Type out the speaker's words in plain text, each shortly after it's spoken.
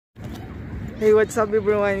Hey, what's up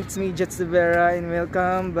everyone? It's me, Jets Vera, and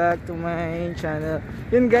welcome back to my channel.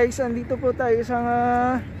 Yun guys, andito po tayo sa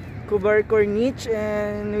Khobar Corniche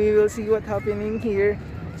and we will see what happening here.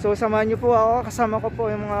 So samahan nyo po ako, kasama ko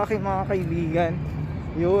po yung aking mga kaibigan.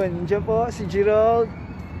 Yun, dyan po si Gerald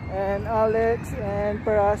and Alex and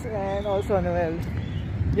Paras and also Noel.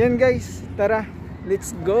 Yun guys, tara,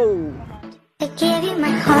 let's go! I gave you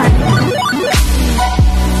my heart.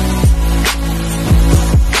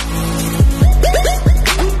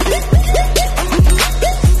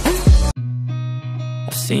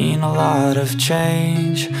 Seen a lot of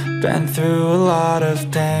change, been through a lot of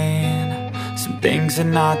pain. Some things are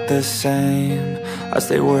not the same as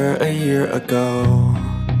they were a year ago,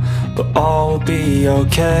 but all will be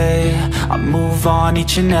okay. I move on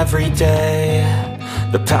each and every day.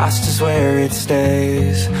 The past is where it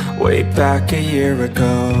stays, way back a year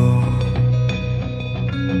ago.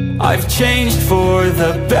 I've changed for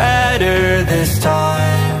the better this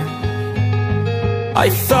time. I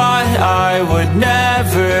thought I would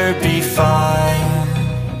never be fine.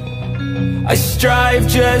 I strive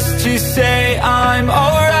just to say I'm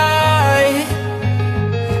alright,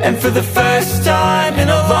 and for the first time in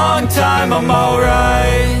a long time I'm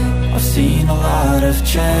alright. I've seen a lot of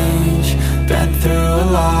change, been through a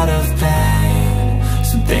lot of pain.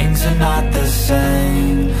 Some things are not the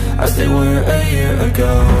same as they were a year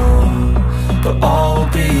ago, but all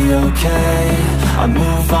will be okay. I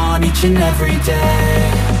move on each and every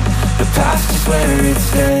day. The past is where it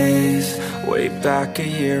stays, way back a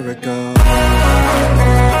year ago.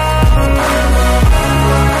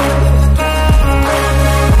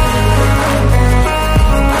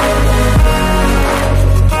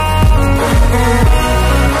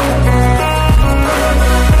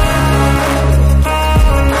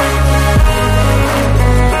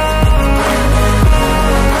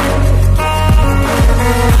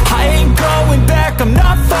 I'm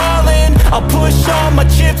not falling, I'll push all my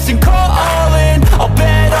chips and call all in. I'll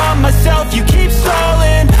bet on myself, you keep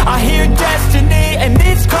stalling. I hear destiny and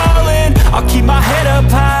it's calling. I'll keep my head up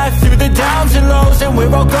high through the downs and lows, and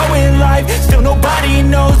we're all going live. Still nobody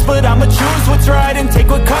knows, but I'ma choose what's right and take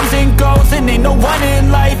what comes and goes. And ain't no one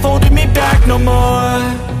in life holding me back no more.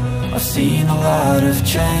 I've seen a lot of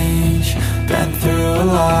change, been through a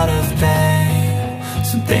lot of pain.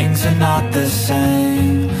 Some things are not the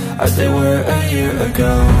same as they were a year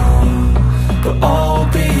ago, but all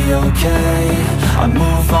will be okay. I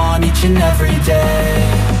move on each and every day.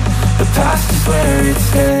 The past is where it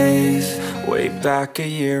stays, way back a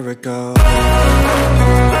year ago.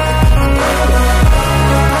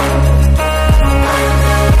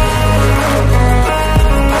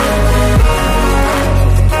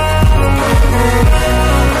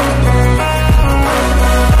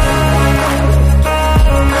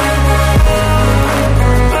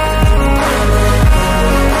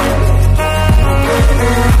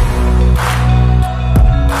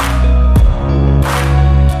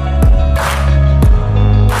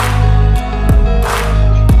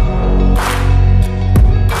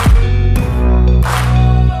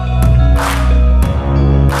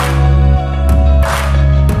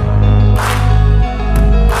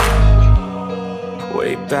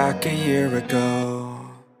 Back a year ago.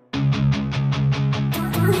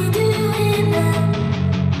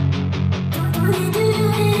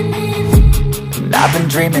 And I've been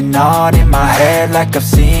dreaming on in my head like I've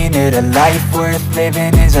seen it. A life worth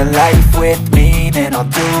living is a life with meaning. I'll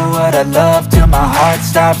do what I love till my heart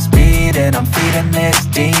stops beating. I'm feeding this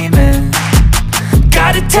demon.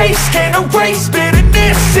 Got a taste, can't erase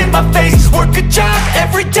bitterness in my face. Work a job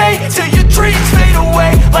every day till your dreams fade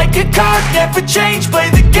away. Like a card, never change, play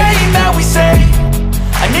the game that we say.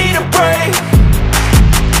 I need a break.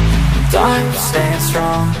 I'm staying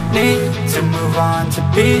strong, need to move on to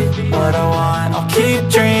be what I want. I'll keep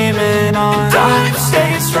dreaming on. I'm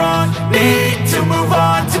staying strong, need to move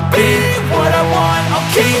on to be what I want. I'll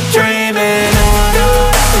keep dreaming on.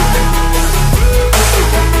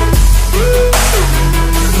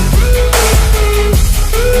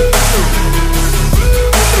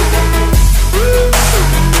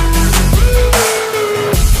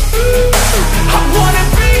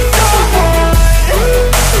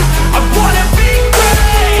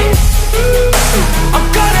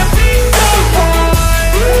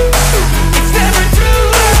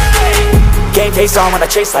 pace on when I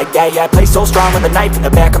chase like that. Yeah, I play so strong with a knife in the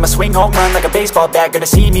back. I'ma swing home run like a baseball bat. Gonna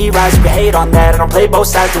see me rise, you can hate on that. I don't play both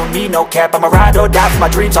sides, doing me no cap. I'ma ride or die for my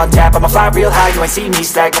dreams on tap. I'ma fly real high, you ain't see me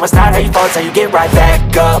slack. No, it's not how you fall, it's how you get right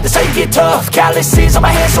back up. That's how you get tough. Calluses on my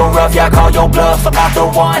hands so rough, yeah, I call your bluff. I'm not the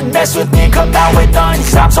one, mess with me, come out with none.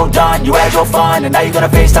 Cause I'm so done, you had your fun. And now you're gonna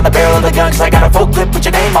face down the barrel of the gun. Cause I got a full clip, put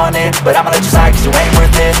your name on it. But I'ma let you slide cause you ain't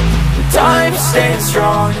worth it. Time staying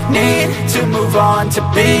strong, need to move on. To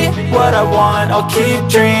be what I want, I'll keep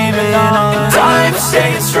dreaming on. Time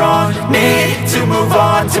staying strong, need to move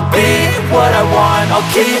on. To be what I want,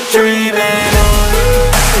 I'll keep dreaming on.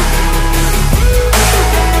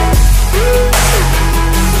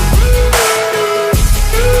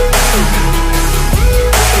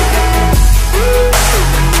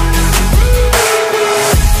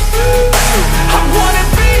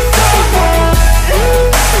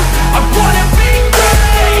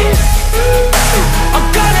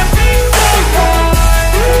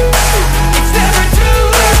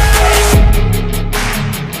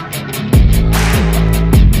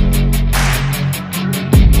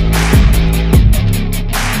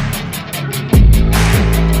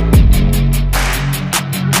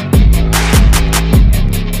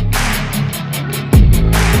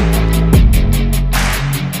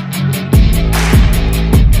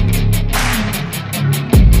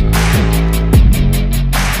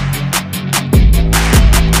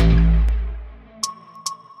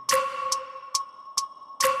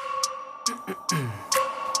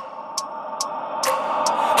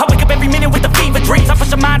 I wake up every minute with the fever dreams. I push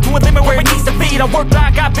my mind to a limit where it needs to be. I work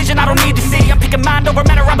blind, got vision I don't need to see. I'm picking mind over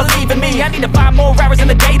matter, I believe in me. I need to find more hours in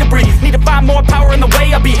the day to breathe. Need to find more power in the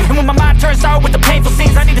way I be. And when my mind turns sour with the painful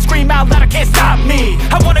scenes, I need to scream out loud, I can't stop me.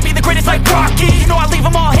 I wanna be the greatest like Rocky. You know I leave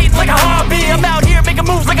them all hating like a hobby. I'm out here making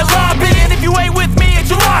moves like a lobby. And if you ain't with me, it's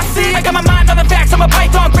you lost. See, I got my mind on the facts, I'm a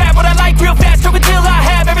python. Grab what I like real fast, stroke until I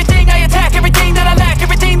have everything I attack, everything that I lack,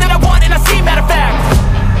 everything that I want, and I see, matter of fact.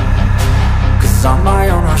 Cause I'm my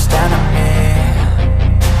own worst enemy.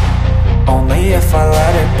 Only if I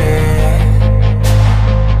let it be.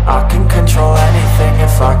 I can control anything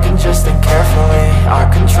if I can just think carefully. I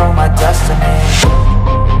control my destiny.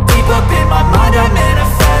 Deep up in my mind I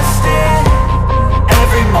manifest it.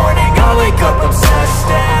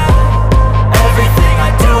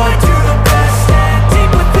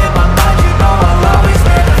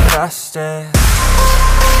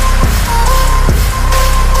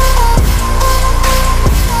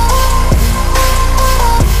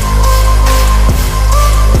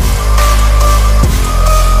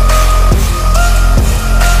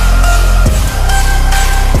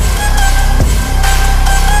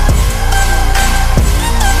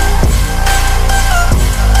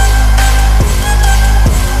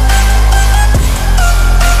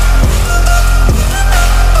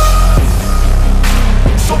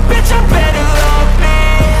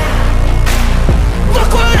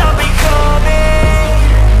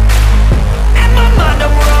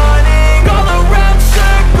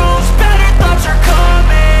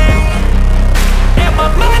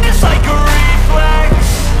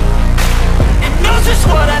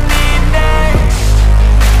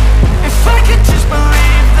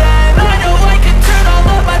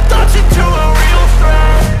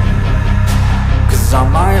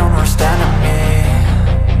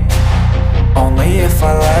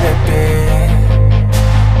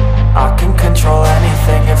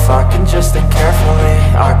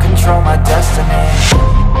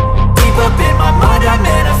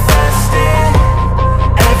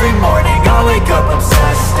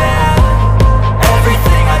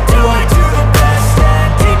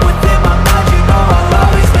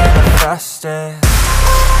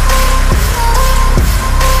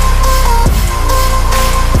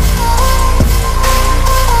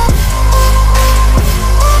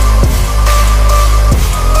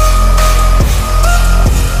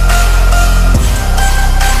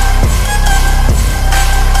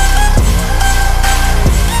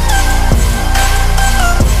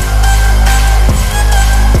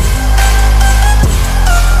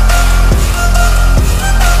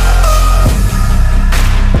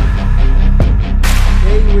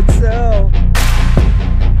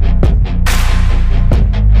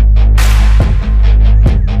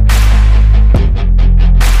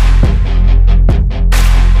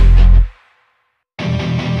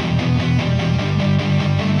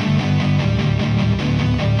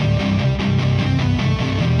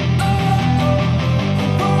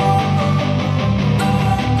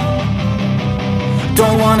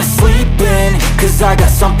 lose, I got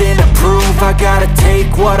something to prove. I gotta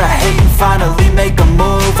take what I hate and finally make a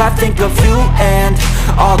move. I think of you and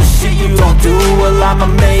all the shit you don't do. Well, I'ma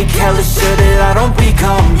make hella sure that I don't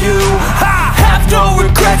become you. I have no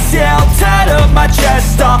regrets, yeah, I'll tie up my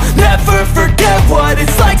chest. I'll never forget what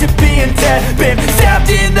it's like to be in debt. Been stabbed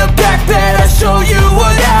in the back bed, I'll show you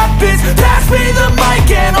what happens. Pass me the mic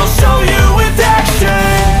and I'll show you with action.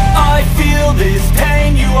 I feel this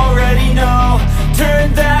pain, you already know.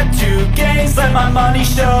 Turn that to gains, let my money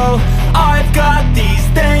show. I've got these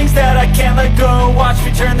things that I can't let go. Watch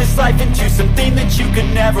me turn this life into something that you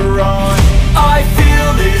could never own. I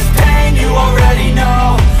feel this pain, you already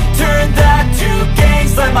know. Turn that to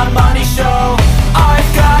gains, let my money show. I've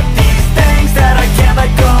got these things that I can't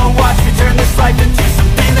let go. Watch me turn this life into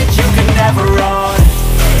something that you can never own.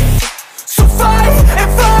 So fight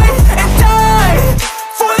and die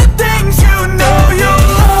for the things you know you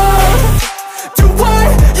love. Do what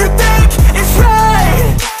you think is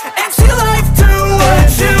right and see life do what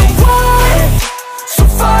you want. So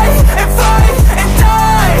fight and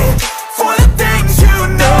die for the things you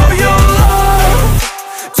know you love.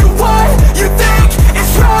 Do what you think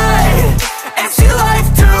is right and see life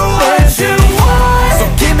do what you want. So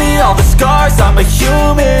give me all the scars, I'm a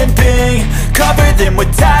human being. Cover them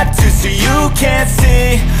with tattoos so you can't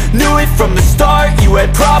see. Knew it from the start, you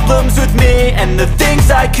had problems with me and the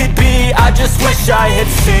things I could be, I just wish I had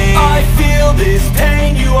seen. I feel this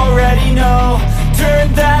pain, you already know.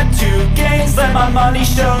 Turn that to gains, let my money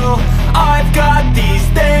show. I've got these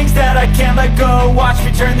things that I can't let go. Watch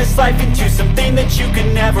me turn this life into something that you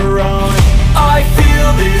can never own. I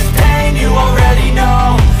feel this pain, you already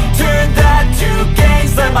know. Turn that to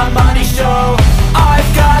gains, let my money show.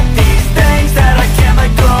 I've got these things that I can't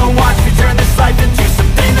let go. Watch me turn this life into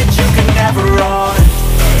something that you can never own.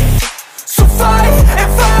 So fight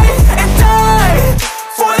and die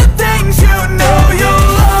for the things you know you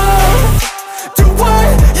love. Do what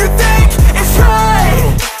you think is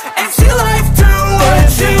right and see life do what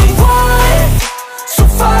you want. So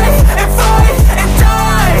fight and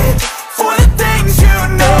die for the things you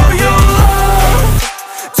know you love.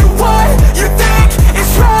 Do what you think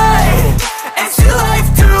is right and see life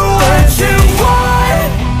do what you want.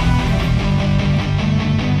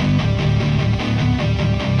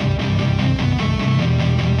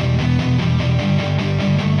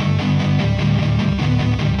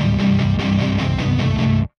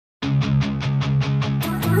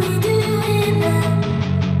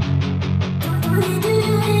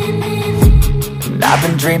 I've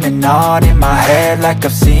been dreaming on in my head like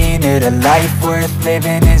I've seen it. A life worth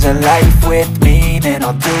living is a life with meaning.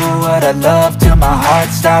 I'll do what I love till my heart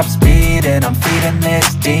stops beating. I'm feeding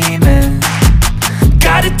this demon.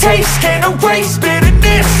 Got a taste, can't erase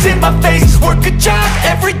bitterness in my face. Work a job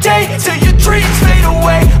every day till your dreams fade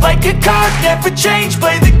away. Like a card, never change,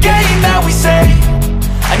 play the game that we say.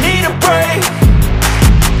 I need a break.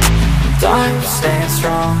 I'm staying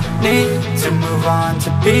strong, need to move on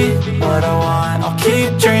to be what I want. I'll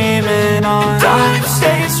keep dreaming on. I'm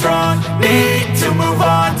staying strong, need to move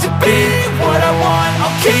on to be what I want.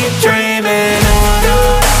 I'll keep dreaming.